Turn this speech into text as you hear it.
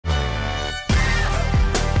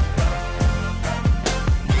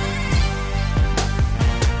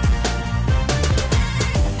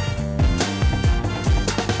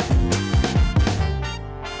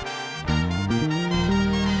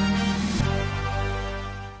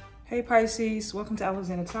Hey Pisces, welcome to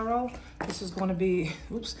Alexander Tarot. This is going to be,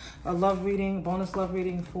 a love reading, bonus love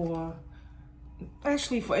reading for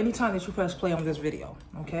any time that you press play on this video,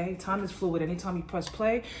 okay? Time is fluid. Anytime you press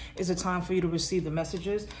play is a time for you to receive the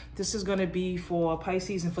messages. This is going to be for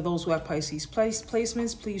Pisces, and for those who have Pisces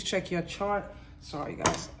placements, please check your chart. Sorry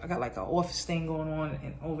guys, I got like an office thing going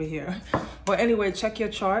on over here. But anyway, check your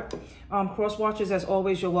chart. Cross watchers, as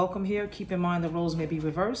always, you're welcome here. Keep in mind the roles may be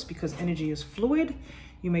reversed because energy is fluid.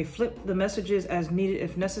 You may flip the messages as needed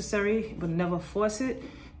if necessary, but never force it.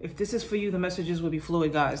 If this is for you, the messages will be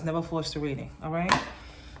fluid, guys. Never force the reading, all right?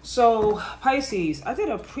 So, Pisces, I did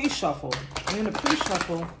a pre-shuffle. And in the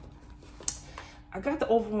pre-shuffle, I got the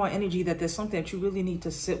overall energy that there's something that you really need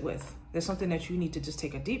to sit with. There's something that you need to just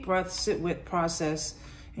take a deep breath, sit with, process,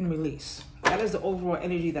 and release. That is the overall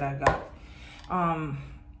energy that I got.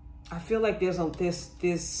 I feel like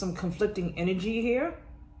there's some conflicting energy here.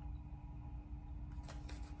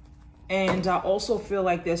 And I also feel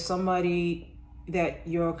like there's somebody that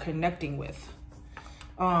you're connecting with.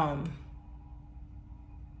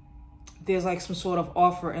 There's like some sort of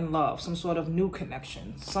offer in love, some sort of new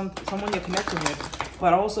connection, someone you're connecting with.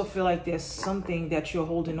 But I also feel like there's something that you're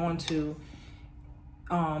holding on to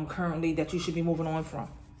currently that you should be moving on from.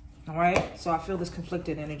 All right, so I feel this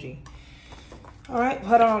conflicted energy. All right,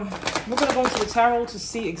 but we're gonna go into the tarot to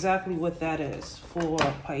see exactly what that is for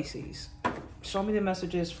Pisces. Show me the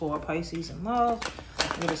messages for Pisces in love.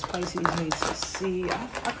 What does Pisces need to see?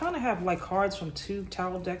 I kind of have like cards from 2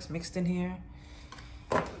 tarot decks mixed in here.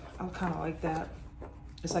 I kind of like that.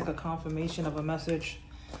 It's like a confirmation of a message.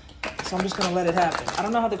 So I'm just going to let it happen. I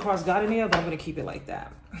don't know how the cards got in here, but I'm going to keep it like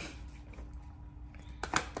that.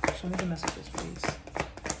 Show me the messages, please,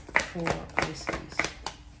 for Pisces.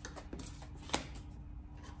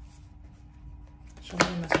 Show me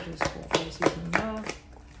the messages for Pisces in love.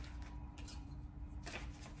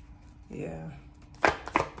 Yeah.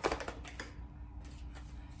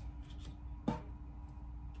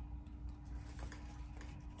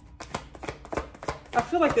 I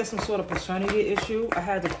feel like there's some sort of paternity issue. I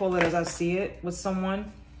had to call it as I see it with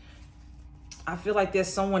someone. I feel like there's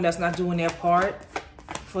someone that's not doing their part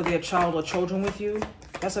for their child or children with you.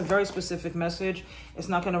 That's a very specific message. It's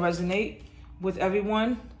not going to resonate with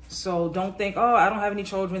everyone. So don't think, oh, I don't have any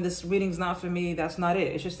children, this reading's not for me. That's not it.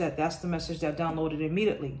 It's just that that's the message that downloaded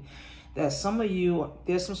immediately. That some of you,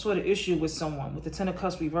 there's some sort of issue with someone. With the Ten of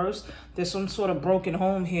Cups reversed, there's some sort of broken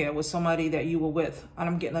home here with somebody that you were with. And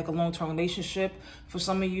I'm getting like a long-term relationship for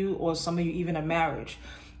some of you, or some of you even a marriage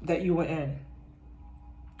that you were in,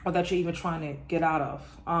 or that you're even trying to get out of.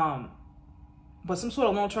 But some sort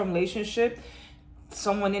of long-term relationship,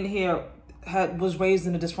 someone in here was raised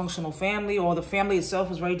in a dysfunctional family, or the family itself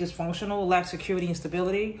was very dysfunctional, lacked security and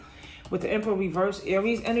stability. With the Emperor reverse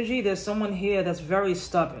Aries energy, there's someone here that's very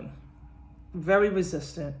stubborn, very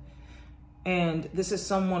resistant, and this is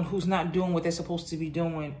someone who's not doing what they're supposed to be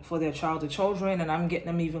doing for their child or children. And I'm getting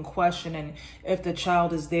them even questioning if the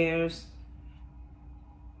child is theirs.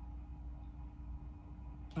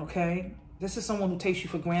 Okay, this is someone who takes you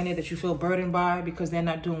for granted, that you feel burdened by because they're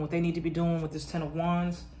not doing what they need to be doing with this 10 of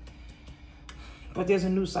Wands. But there's a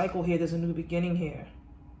new cycle here, there's a new beginning here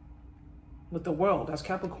with the World. That's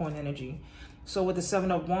Capricorn energy. So with the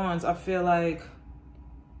 7 of Wands, I feel like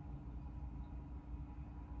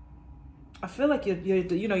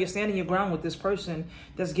you're standing your ground with this person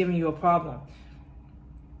that's giving you a problem.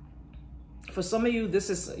 For some of you, this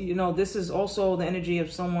is also the energy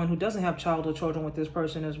of someone who doesn't have child or children with this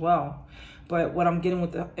person as well. But what I'm getting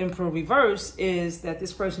with the Emperor reverse is that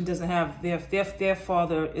this person doesn't have their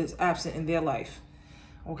father is absent in their life.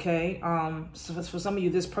 Okay, so for some of you,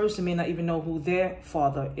 this person may not even know who their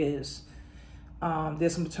father is.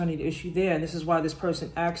 There's some paternity issue there, and this is why this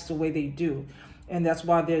person acts the way they do. And that's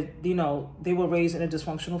why they were raised in a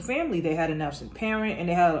dysfunctional family. They had an absent parent, and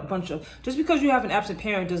they had a bunch of, just because you have an absent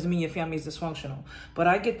parent doesn't mean your family is dysfunctional. But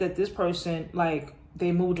I get that this person, like,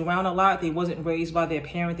 they moved around a lot. They wasn't raised by their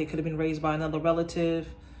parent. They could have been raised by another relative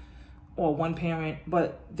or one parent,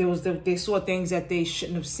 but they saw things that they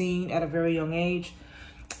shouldn't have seen at a very young age.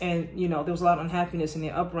 And, there was a lot of unhappiness in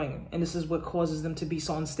their upbringing. And this is what causes them to be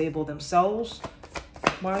so unstable themselves.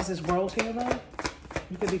 Why is this World here, though?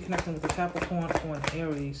 You could be connecting with the Capricorn or an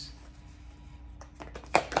Aries.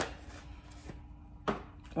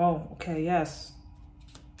 Oh, okay, yes.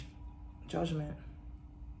 Judgment.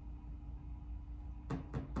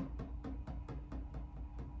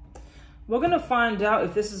 We're going to find out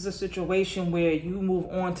if this is a situation where you move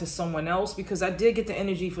on to someone else, because I did get the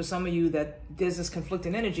energy for some of you that there's this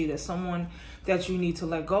conflicting energy. There's someone that you need to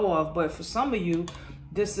let go of. But for some of you,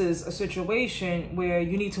 this is a situation where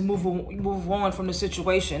you need to move on from the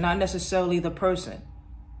situation, not necessarily the person.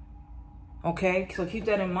 Okay, so keep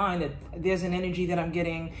that in mind, that there's an energy that I'm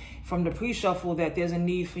getting from the pre-shuffle that there's a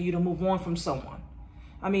need for you to move on from someone.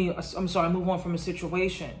 I'm sorry, move on from a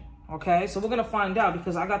situation. Okay, so we're going to find out,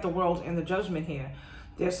 because I got the World and the Judgment here.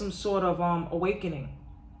 There's some sort of awakening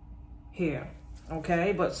here.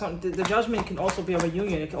 Okay, but the Judgment can also be a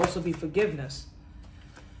reunion. It can also be forgiveness.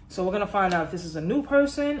 So we're going to find out if this is a new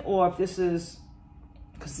person or if this is,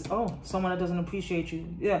 someone that doesn't appreciate you.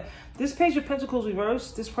 Yeah, this Page of Pentacles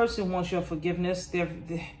reversed, this person wants your forgiveness.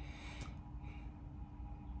 This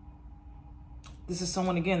is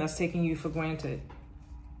someone, again, that's taking you for granted.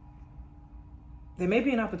 There may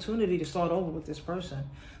be an opportunity to start over with this person.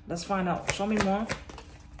 Let's find out. Show me more.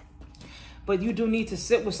 But you do need to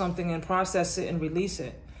sit with something and process it and release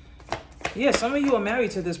it. Yeah, some of you are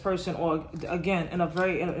married to this person, or again, in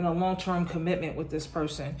a long-term commitment with this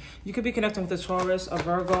person. You could be connecting with a Taurus, a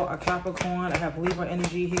Virgo, a Capricorn. I have Libra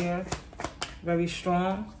energy here. Very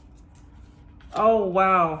strong. Oh,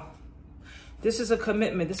 wow. This is a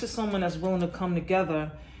commitment. This is someone that's willing to come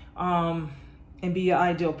together and be your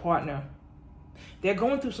ideal partner. They're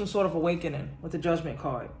going through some sort of awakening with the Judgment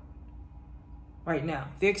card right now.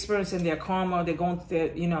 They're experiencing their karma. They're going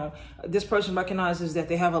through their, this person recognizes that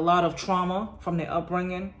they have a lot of trauma from their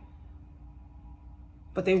upbringing,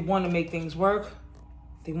 but they want to make things work.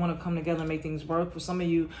 They want to come together and make things work. For some of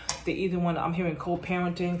you, they either want to, I'm hearing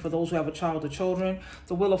co-parenting for those who have a child or children.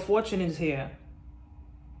 The Wheel of Fortune is here.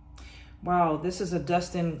 Wow, this is a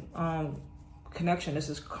destined connection. This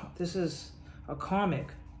is a karmic.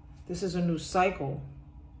 This is a new cycle.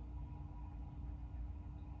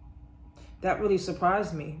 That really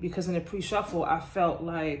surprised me, because in the pre-shuffle, I felt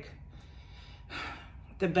like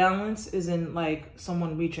the balance is in like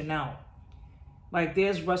someone reaching out. Like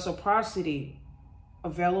there's reciprocity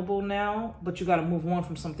available now, but you got to move on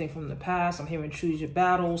from something from the past. I'm hearing choose your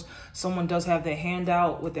battles. Someone does have their hand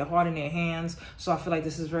out with their heart in their hands. So I feel like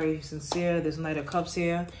this is very sincere. There's Knight of Cups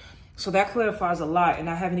here. So that clarifies a lot. And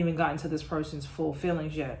I haven't even gotten to this person's full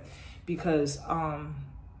feelings yet, because,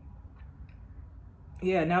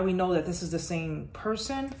 yeah, now we know that this is the same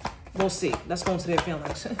person. We'll see. Let's go into their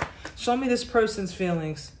feelings. Show me this person's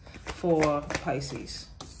feelings for Pisces.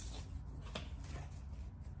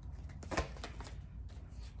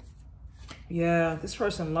 Yeah, this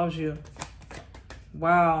person loves you.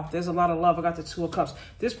 Wow, there's a lot of love. I got the Two of Cups.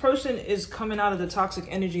 This person is coming out of the toxic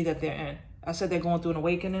energy that they're in. I said they're going through an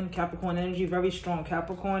awakening. Capricorn energy, very strong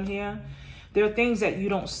Capricorn here. There are things that you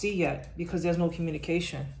don't see yet because there's no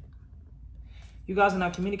communication. You guys are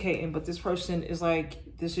not communicating, but this person is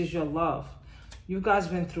like, this is your love. You guys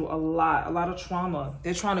been through a lot of trauma.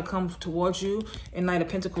 They're trying to come towards you in Knight of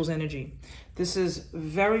Pentacles energy. This is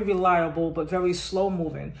very reliable, but very slow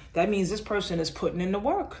moving. That means this person is putting in the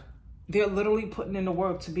work. They're literally putting in the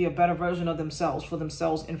work to be a better version of themselves, for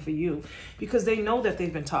themselves and for you, because they know that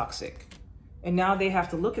they've been toxic. And now they have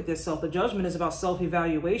to look at themselves. The Judgment is about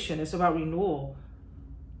self-evaluation. It's about renewal.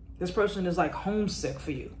 This person is like homesick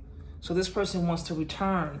for you. So this person wants to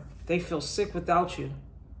return. They feel sick without you.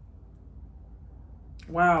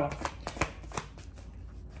 Wow.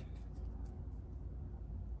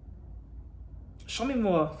 Show me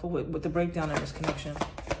more for with the breakdown in this connection.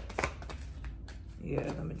 Yeah,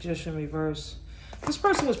 the Magician reverse. This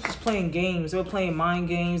person was just playing games. They were playing mind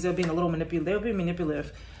games. They were being a little manipulative. They were being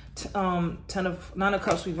manipulative. Nine of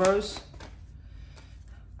Cups reverse.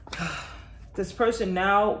 This person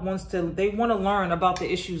now wants to, they want to learn about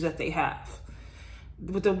the issues that they have.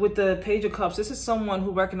 With the Page of Cups, this is someone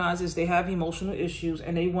who recognizes they have emotional issues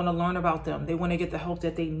and they want to learn about them. They want to get the help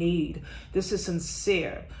that they need. This is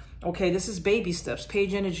sincere. Okay, this is baby steps.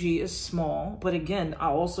 Page energy is small, but again, I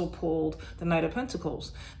also pulled the Knight of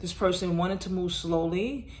Pentacles. This person wanted to move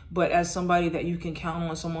slowly, but as somebody that you can count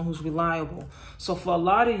on, someone who's reliable. So for a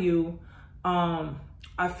lot of you,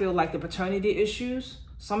 I feel like the paternity issues,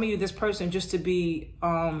 some of you, this person, just to be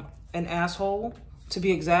an asshole, to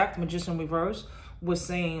be exact, Magician reverse, was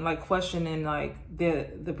saying, like, questioning, like,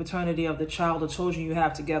 the paternity of the child or children you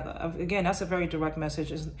have together. Again, that's a very direct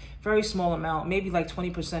message. It's a very small amount, maybe like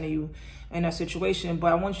 20% of you in that situation.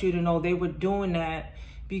 But I want you to know they were doing that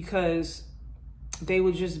because they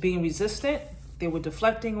were just being resistant. They were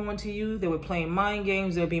deflecting onto you. They were playing mind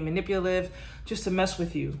games. They were being manipulative just to mess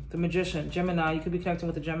with you. The Magician, Gemini, you could be connecting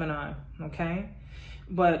with a Gemini, okay?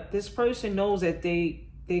 But this person knows that they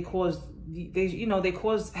caused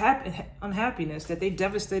unhappiness, that they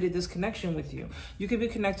devastated this connection with you. You could be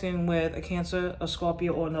connecting with a Cancer, a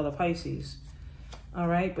Scorpio, or another Pisces. All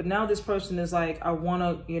right. But now this person is like, I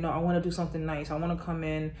want to, I want to do something nice. I want to come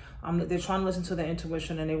in. They're trying to listen to their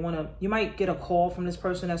intuition, and they want to, you might get a call from this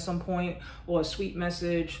person at some point, or a sweet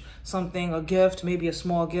message, something, a gift, maybe a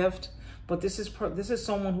small gift. But this is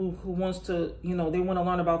someone who wants to, they want to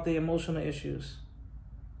learn about their emotional issues.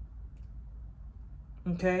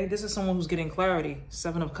 Okay. This is someone who's getting clarity.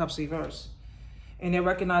 7 of Cups reverse. And they're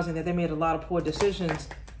recognizing that they made a lot of poor decisions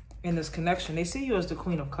in this connection. They see you as the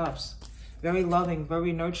Queen of Cups. Very loving,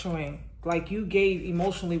 very nurturing. Like you gave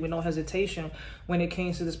emotionally with no hesitation when it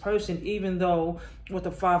came to this person, even though with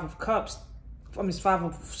the 5 of Cups, 5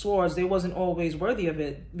 of Swords, they wasn't always worthy of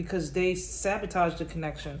it because they sabotaged the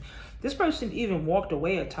connection. This person even walked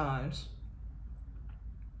away at times.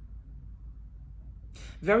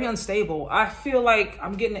 Very unstable. I feel like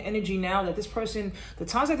I'm getting the energy now that this person, the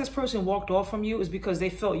times that this person walked off from you is because they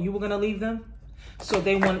felt you were going to leave them. So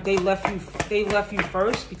they left you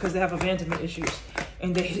first because they have abandonment issues,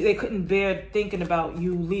 and they couldn't bear thinking about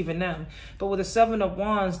you leaving them. But with the 7 of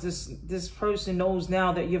Wands, this person knows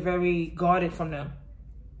now that you're very guarded from them,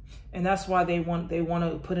 and that's why they want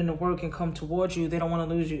to put in the work and come towards you. They don't want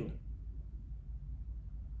to lose you.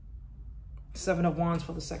 7 of Wands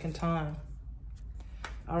for the second time.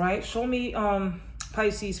 All right, show me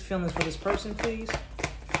Pisces feelings for this person, please.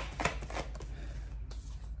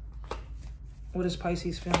 What is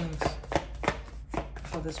Pisces feelings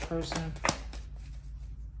for this person?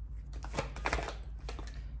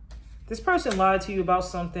 This person lied to you about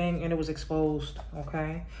something and it was exposed,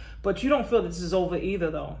 okay? But you don't feel that this is over either,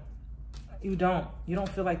 though. You don't. You don't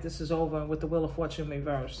feel like this is over with the Wheel of Fortune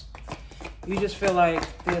reversed. You just feel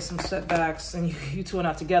like there's some setbacks and you two are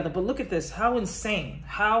not together. But look at this. How insane.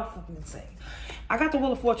 How fucking insane. I got the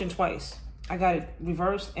Wheel of Fortune twice. I got it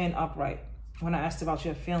reversed and upright when I asked about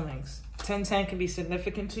your feelings. 10-10 can be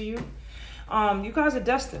significant to you. You guys are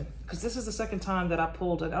destined, because this is the second time that I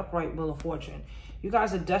pulled an upright Wheel of Fortune. You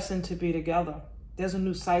guys are destined to be together. There's a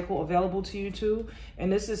new cycle available to you two.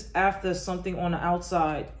 And this is after something on the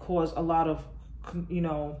outside caused a lot of,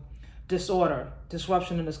 disorder,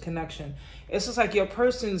 disruption in this connection. It's just like your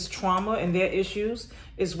person's trauma and their issues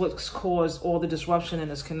is what's caused all the disruption in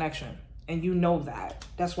this connection. And you know that.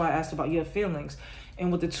 That's why I asked about your feelings.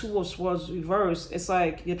 And with the 2 of Swords reversed, it's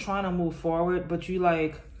like you're trying to move forward, but you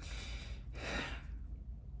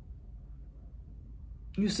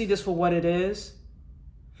see this for what it is.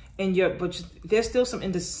 And there's still some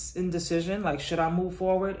indecision, like, should I move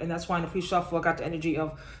forward? And that's why in the pre-shuffle, I got the energy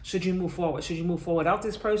of, should you move forward? Should you move forward out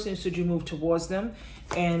this person? Should you move towards them?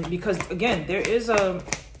 And because, again, there's an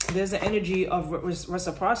energy of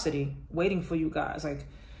reciprocity waiting for you guys. Like,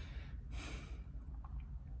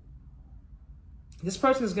 this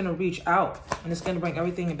person is going to reach out and it's going to bring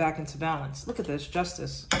everything back into balance. Look at this.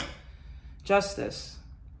 Justice. Justice.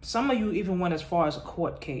 Some of you even went as far as a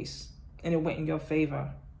court case and it went in your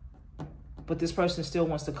favor. But this person still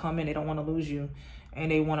wants to come in. They don't want to lose you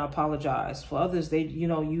and they want to apologize. For others,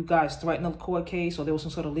 you guys threatened a court case or there was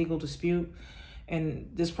some sort of legal dispute.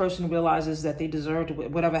 And this person realizes that they deserved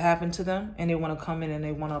whatever happened to them and they want to come in and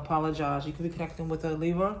they want to apologize. You could be connecting with a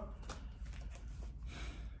Libra.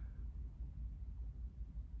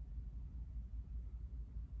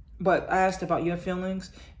 But I asked about your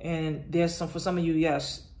feelings, and for some of you,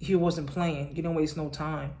 yes, you wasn't playing. You didn't waste no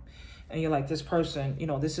time. And you're like, this person,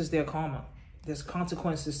 this is their karma. There's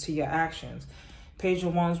consequences to your actions. Page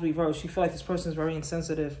of Wands reversed. You feel like this person is very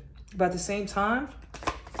insensitive. But at the same time,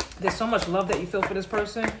 there's so much love that you feel for this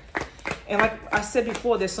person. And like I said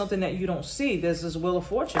before, there's something that you don't see. There's this Wheel of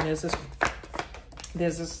Fortune. There's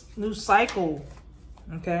this new cycle,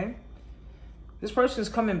 okay? This person is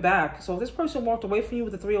coming back. So if this person walked away from you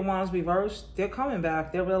with the 3 of Wands reversed, they're coming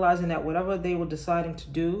back. They're realizing that whatever they were deciding to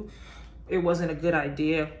do, it wasn't a good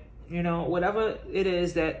idea. Whatever it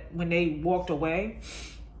is that when they walked away,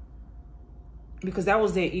 because that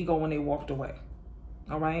was their ego when they walked away.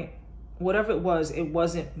 All right? Whatever it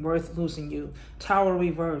wasn't worth losing you. Tower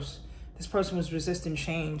reverse. This person was resisting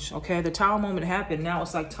change. Okay? The Tower moment happened. Now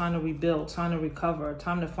it's like time to rebuild, time to recover,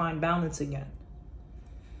 time to find balance again.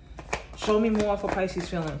 Show me more for Pisces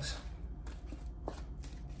feelings.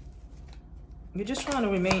 You're just trying to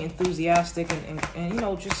remain enthusiastic and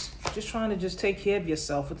just trying to just take care of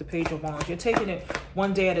yourself with the Page of Wands. You're taking it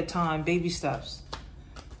one day at a time, baby steps.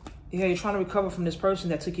 Yeah, you're trying to recover from this person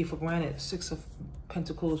that took you for granted. 6 of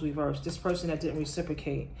Pentacles reversed. This person that didn't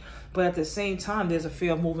reciprocate. But at the same time, there's a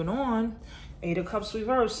fear of moving on. 8 of Cups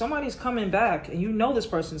reversed. Somebody's coming back, and you know this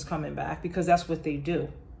person's coming back because that's what they do.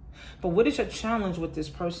 But what is your challenge with this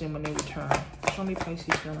person when they return? Show me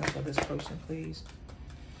Pisces feelings for this person, please.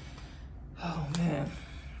 Oh, man.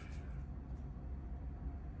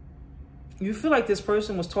 You feel like this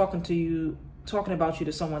person was talking about you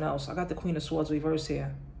to someone else. I got the Queen of Swords reverse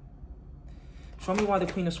here. Show me why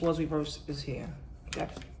the Queen of Swords reverse is here.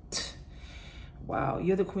 Wow,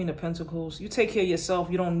 you're the Queen of Pentacles. You take care of yourself.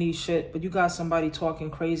 You don't need shit, but you got somebody talking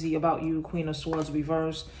crazy about you, Queen of Swords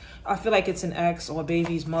reverse. I feel like it's an ex or a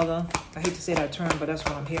baby's mother. I hate to say that term, but that's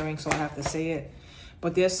what I'm hearing, so I have to say it.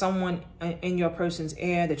 But there's someone in your person's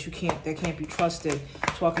ear that can't be trusted,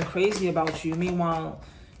 talking crazy about you. Meanwhile,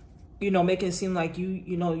 you know, making it seem like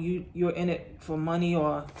you're in it for money,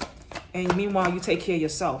 and meanwhile you take care of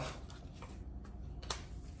yourself.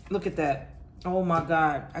 Look at that. Oh my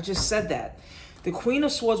God, I just said that. The Queen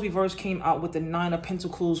of Swords reverse came out with the Nine of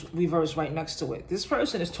Pentacles reverse right next to it. This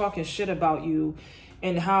person is talking shit about you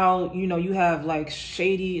and how, you know, you have like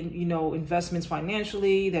shady, you know, investments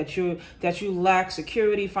financially, that you lack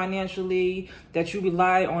security financially, that you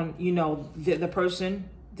rely on, you know, this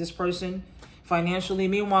person financially.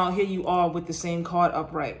 Meanwhile, here you are with the same card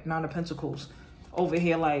upright, Nine of Pentacles. Over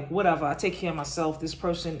here, like, whatever, I take care of myself. This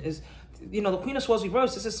person is, you know, the Queen of Swords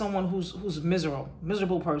reverse, this is someone who's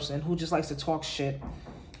miserable person who just likes to talk shit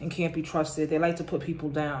and can't be trusted. They like to put people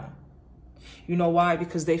down. You know why?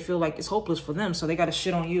 Because they feel like it's hopeless for them, so they got to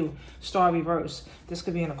shit on you. Star reverse. This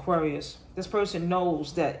could be an Aquarius. This person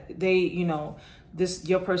knows that they, you know,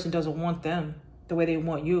 your person doesn't want them the way they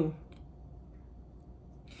want you.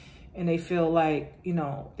 And they feel like, you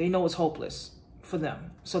know, they know it's hopeless for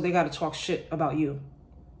them, so they got to talk shit about you.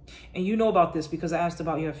 And you know about this because I asked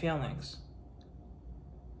about your feelings.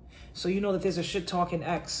 So you know that there's a shit-talking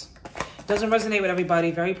ex. Doesn't resonate with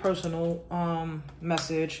everybody. Very personal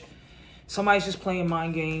message. Somebody's just playing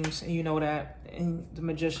mind games, and you know that. And the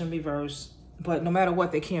Magician reverse. But no matter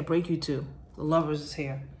what, they can't break you two. The Lovers is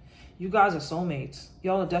here. You guys are soulmates.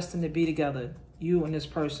 Y'all are destined to be together. You and this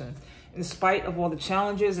person. In spite of all the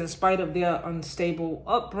challenges, in spite of their unstable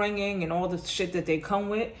upbringing and all the shit that they come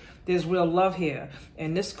with, there's real love here.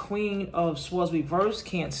 And this Queen of Swords reverse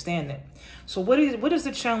can't stand it. So what is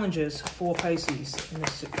the challenges for Pisces in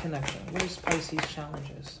this connection? What is Pisces'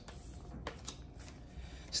 challenges?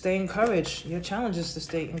 Stay encouraged. Your challenge is to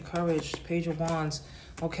stay encouraged. Page of Wands.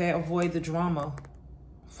 Okay, avoid the drama.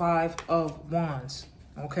 Five of Wands.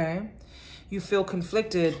 Okay? You feel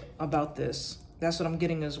conflicted about this. That's what I'm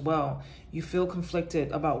getting as well. You feel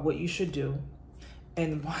conflicted about what you should do.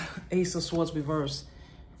 And Ace of Swords reverse.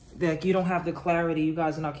 That you don't have the clarity. You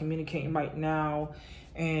guys are not communicating right now.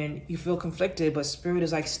 And you feel conflicted, but Spirit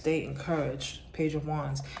is like, stay encouraged. Page of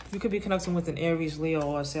Wands. You could be connecting with an Aries, Leo,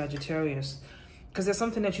 or a Sagittarius. Because there's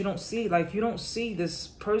something that you don't see. Like, you don't see this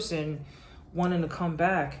person wanting to come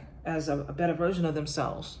back as a better version of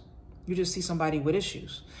themselves. You just see somebody with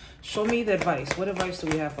issues. Show me the advice. What advice do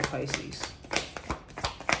we have for Pisces?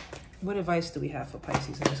 What advice do we have for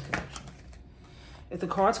Pisces in this connection? If the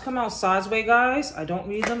cards come out sideways, guys, I don't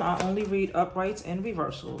read them. I only read uprights and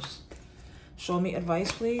reversals. Show me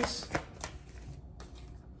advice, please.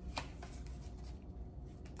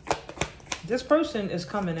 This person is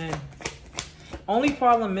coming in. Only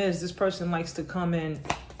problem is this person likes to come in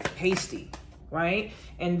hasty, right?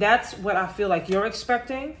 And that's what I feel like you're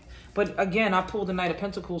expecting. But again, I pulled the Knight of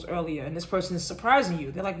Pentacles earlier, and this person is surprising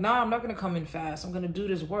you. They're like, nah, I'm not going to come in fast. I'm going to do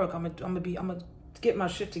this work. I'm going to get my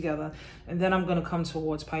shit together, and then I'm going to come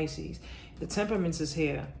towards Pisces. The temperaments is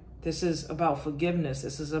here. This is about forgiveness.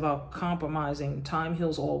 This is about compromising. Time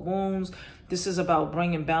heals all wounds. This is about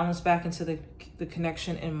bringing balance back into the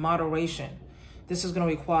connection in moderation. This is going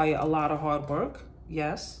to require a lot of hard work,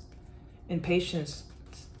 yes, and patience,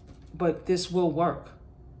 but this will work.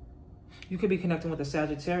 You could be connecting with a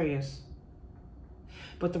Sagittarius.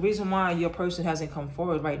 But the reason why your person hasn't come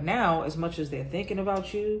forward right now, as much as they're thinking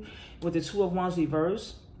about you, with the Two of Wands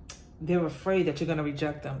reverse, they're afraid that you're going to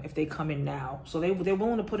reject them if they come in now. So they're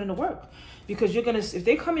willing to put in the work. Because you're going to, if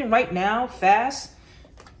they come in right now, fast,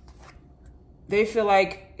 they feel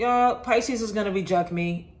like, yeah, Pisces is going to reject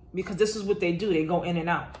me, because this is what they do. They go in and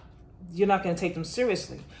out. You're not going to take them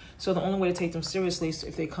seriously. So the only way to take them seriously is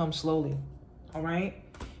if they come slowly. All right?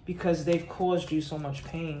 Because they've caused you so much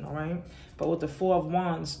pain, all right? But with the Four of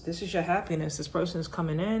Wands, this is your happiness. This person is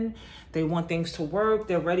coming in. They want things to work.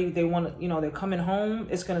 They're ready. They want to, you know, they're coming home.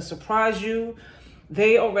 It's going to surprise you.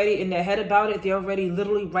 They already in their head about it. They're already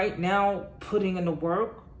literally right now putting in the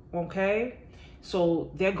work, okay? So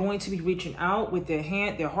they're going to be reaching out with their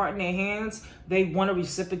heart in their hands. They want to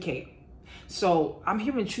reciprocate. So I'm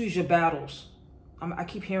hearing choose your battles. I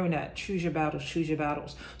keep hearing that. Choose your battles, choose your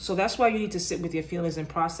battles. So that's why you need to sit with your feelings and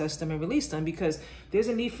process them and release them, because there's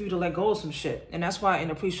a need for you to let go of some shit. And that's why in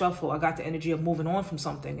the pre-shuffle, I got the energy of moving on from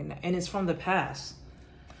something. And it's from the past.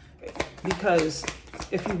 Because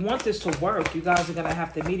if you want this to work, you guys are going to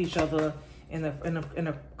have to meet each other in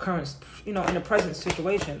the current, you know, in the present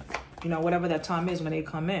situation, you know, whatever that time is when they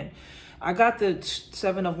come in. I got the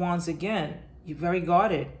 7 of Wands again. You're very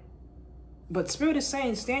guarded. But Spirit is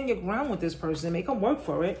saying, stand your ground with this person. Make them work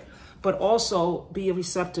for it. But also be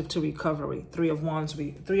receptive to recovery. 3 of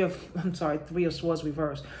Swords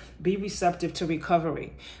reverse. Be receptive to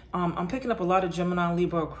recovery. I'm picking up a lot of Gemini,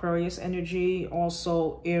 Libra, Aquarius energy.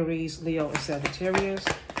 Also Aries, Leo, and Sagittarius.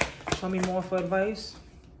 Show me more for advice.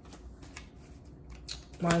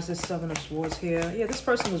 Why is this 7 of Swords here? Yeah, this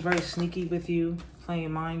person was very sneaky with you,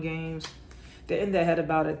 playing mind games. They're in their head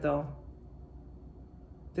about it, though.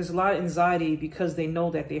 There's a lot of anxiety because they know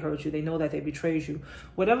that they hurt you. They know that they betrayed you.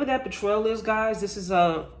 Whatever that betrayal is, guys, this is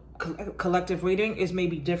a collective reading. It may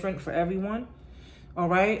be different for everyone. All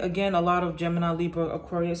right? Again, a lot of Gemini, Libra,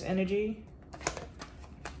 Aquarius energy.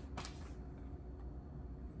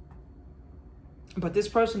 But this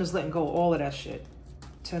person is letting go of all of that shit.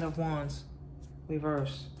 10 of Wands.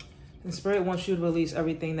 Reverse. And Spirit wants you to release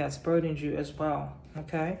everything that's burdened you as well.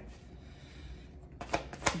 Okay?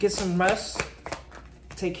 Get some rest.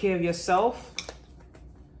 Take care of yourself.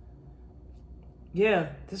 Yeah,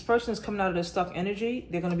 this person is coming out of their stuck energy.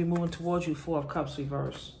 They're going to be moving towards you. 4 of Cups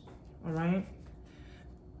reverse. All right?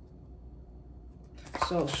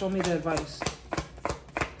 So, show me the advice.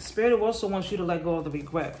 Spirit also wants you to let go of the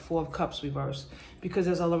regret. 4 of Cups reverse. Because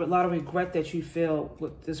there's a lot of regret that you feel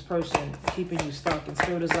with this person keeping you stuck. And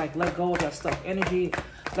Spirit is like, let go of that stuck energy.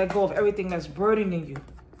 Let go of everything that's burdening you.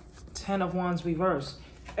 10 of Wands reverse.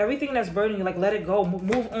 Everything that's burdening you, like, let it go.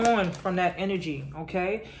 Move on from that energy,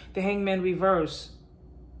 okay? The Hangman reverse.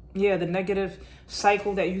 Yeah, the negative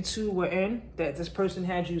cycle that you two were in, that this person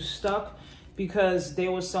had you stuck because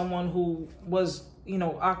there was someone who was, you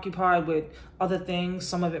know, occupied with other things,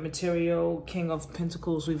 some of it material. King of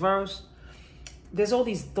Pentacles reverse. There's all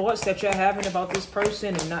these thoughts that you're having about this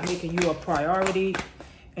person and not making you a priority,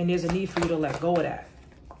 and there's a need for you to let go of that.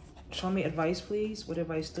 Show me advice, please. What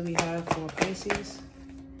advice do we have for Pisces?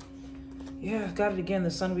 Yeah, got it again. The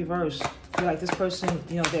Sun reverse. You're like, this person,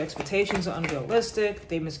 you know, their expectations are unrealistic.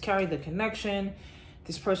 They miscarried the connection.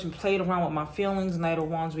 This person played around with my feelings. Knight of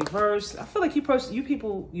Wands reverse. I feel like you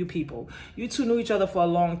two knew each other for a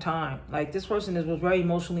long time. Like, this person was very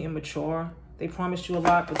emotionally immature. They promised you a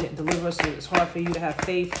lot but didn't deliver. So it's hard for you to have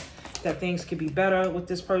faith that things could be better with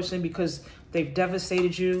this person because they've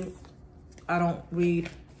devastated you. I don't read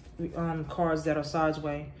cards that are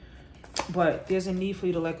sidesway. But there's a need for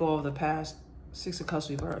you to let go of the past. 6 of Cups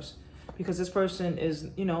reverse. Because this person is,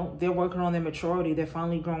 you know, they're working on their maturity. They're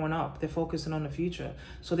finally growing up. They're focusing on the future.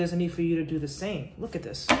 So there's a need for you to do the same. Look at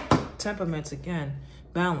this. Temperaments again.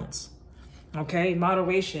 Balance. Okay?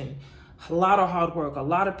 Moderation. A lot of hard work. A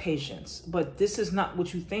lot of patience. But this is not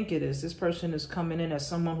what you think it is. This person is coming in as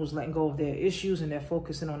someone who's letting go of their issues and they're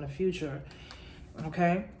focusing on the future.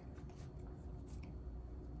 Okay?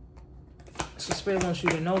 So Spirit wants you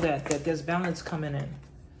to know that there's balance coming in.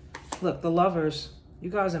 Look, the Lovers,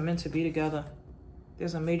 you guys are meant to be together.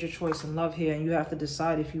 There's a major choice in love here, and you have to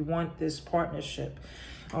decide if you want this partnership.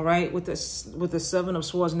 All right, with the 7 of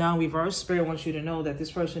Swords now reversed, Spirit wants you to know that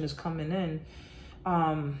this person is coming in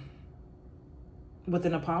with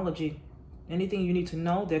an apology. Anything you need to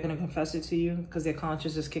know, they're going to confess it to you because their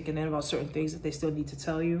conscience is kicking in about certain things that they still need to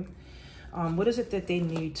tell you. What is it that they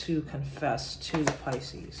need to confess to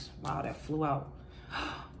Pisces? Wow, that flew out.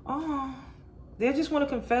 Oh, they just want to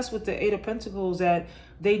confess with the 8 of Pentacles that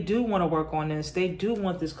they do want to work on this. They do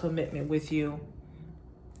want this commitment with you.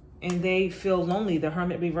 And they feel lonely. The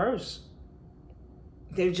Hermit reverse.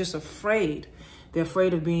 They're just afraid. They're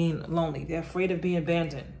afraid of being lonely. They're afraid of being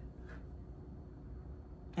abandoned.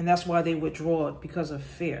 And that's why they withdraw, because of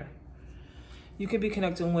fear. You could be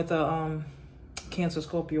connecting with a Cancer,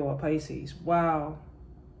 Scorpio, or Pisces. Wow.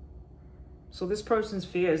 So this person's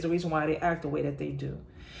fear is the reason why they act the way that they do.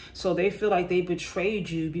 So they feel like they betrayed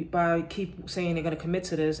you by keep saying they're going to commit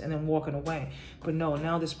to this and then walking away. But no,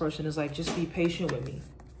 now this person is like, just be patient with me.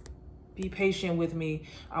 Be patient with me.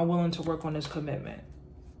 I'm willing to work on this commitment.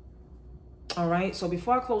 All right. So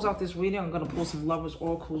before I close out this reading, I'm going to pull some Lovers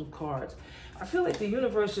Oracle cards. I feel like the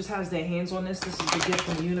universe just has their hands on this. This is the gift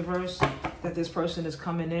from the universe that this person is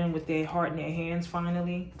coming in with their heart in their hands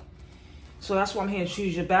finally. So that's why I'm here.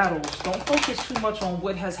 Choose your battles. Don't focus too much on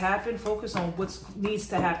what has happened. Focus on what needs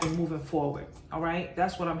to happen moving forward. All right.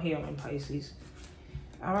 That's what I'm hearing, Pisces.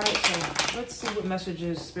 All right. So let's see what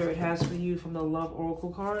messages Spirit has for you from the Love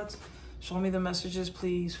Oracle cards. Show me the messages,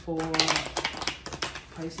 please, for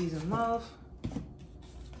Pisces in love.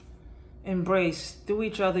 Embrace. Through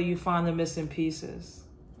each other, you find the missing pieces.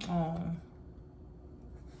 Oh.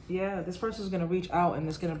 Yeah, this person is going to reach out and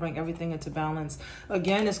it's going to bring everything into balance.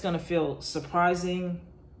 Again, it's going to feel surprising.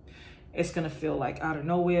 It's going to feel like out of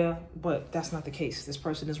nowhere, but that's not the case. This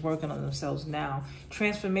person is working on themselves now.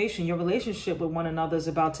 Transformation, your relationship with one another is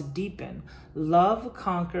about to deepen. Love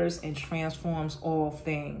conquers and transforms all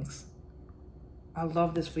things. I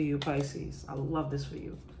love this for you, Pisces. I love this for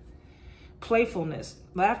you. Playfulness.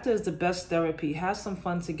 Laughter is the best therapy. Have some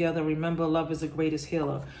fun together. Remember, love is the greatest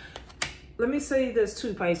healer. Let me say this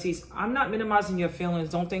too, Pisces. I'm not minimizing your feelings.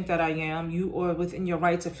 Don't think that I am. You are within your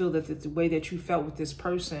right to feel that the way that you felt with this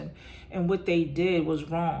person and what they did was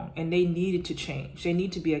wrong and they needed to change. They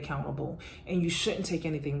need to be accountable and you shouldn't take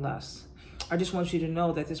anything less. I just want you to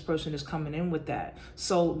know that this person is coming in with that.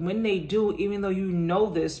 So when they do, even though you know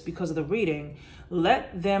this because of the reading,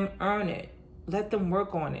 let them earn it. Let them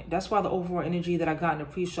work on it. That's why the overall energy that I got in the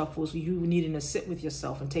pre-shuffle is you needing to sit with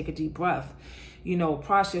yourself and take a deep breath. You know,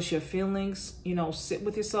 process your feelings, you know, sit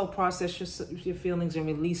with yourself, process your feelings and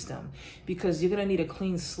release them. Because you're going to need a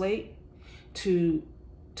clean slate to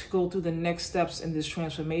go through the next steps in this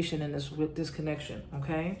transformation and this connection,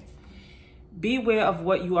 okay? Beware of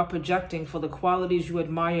what you are projecting, for the qualities you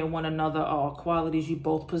admire in one another are qualities you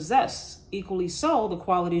both possess. Equally so, the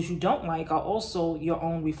qualities you don't like are also your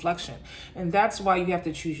own reflection. And that's why you have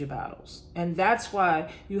to choose your battles. And that's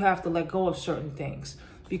why you have to let go of certain things.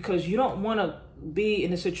 Because you don't want to be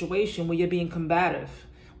in a situation where you're being combative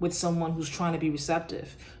with someone who's trying to be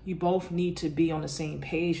receptive. You both need to be on the same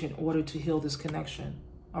page in order to heal this connection.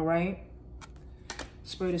 All right?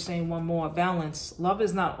 Spirit is saying one more. Balance. Love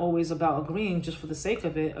is not always about agreeing just for the sake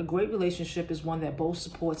of it. A great relationship is one that both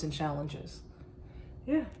supports and challenges.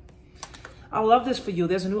 Yeah. I love this for you.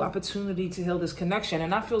 There's a new opportunity to heal this connection.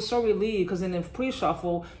 And I feel so relieved because in the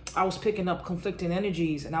pre-shuffle, I was picking up conflicting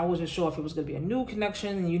energies and I wasn't sure if it was going to be a new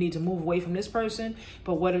connection and you need to move away from this person.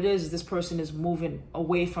 But what it is, this person is moving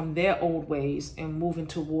away from their old ways and moving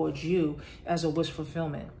towards you as a wish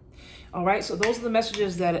fulfillment. All right. So those are the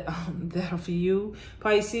messages that are for you,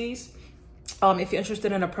 Pisces. If you're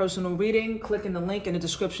interested in a personal reading, click in the link in the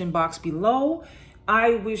description box below.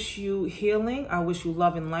 I wish you healing. I wish you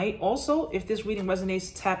love and light. Also, if this reading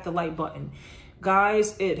resonates, tap the like button.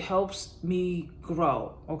 Guys, it helps me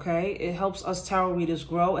grow, okay? It helps us tarot readers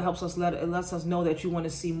grow. It helps us it lets us know that you want to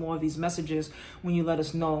see more of these messages when you let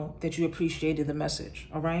us know that you appreciated the message,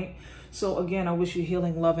 all right? So again, I wish you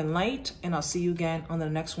healing, love, and light, and I'll see you again on the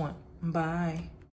next one. Bye.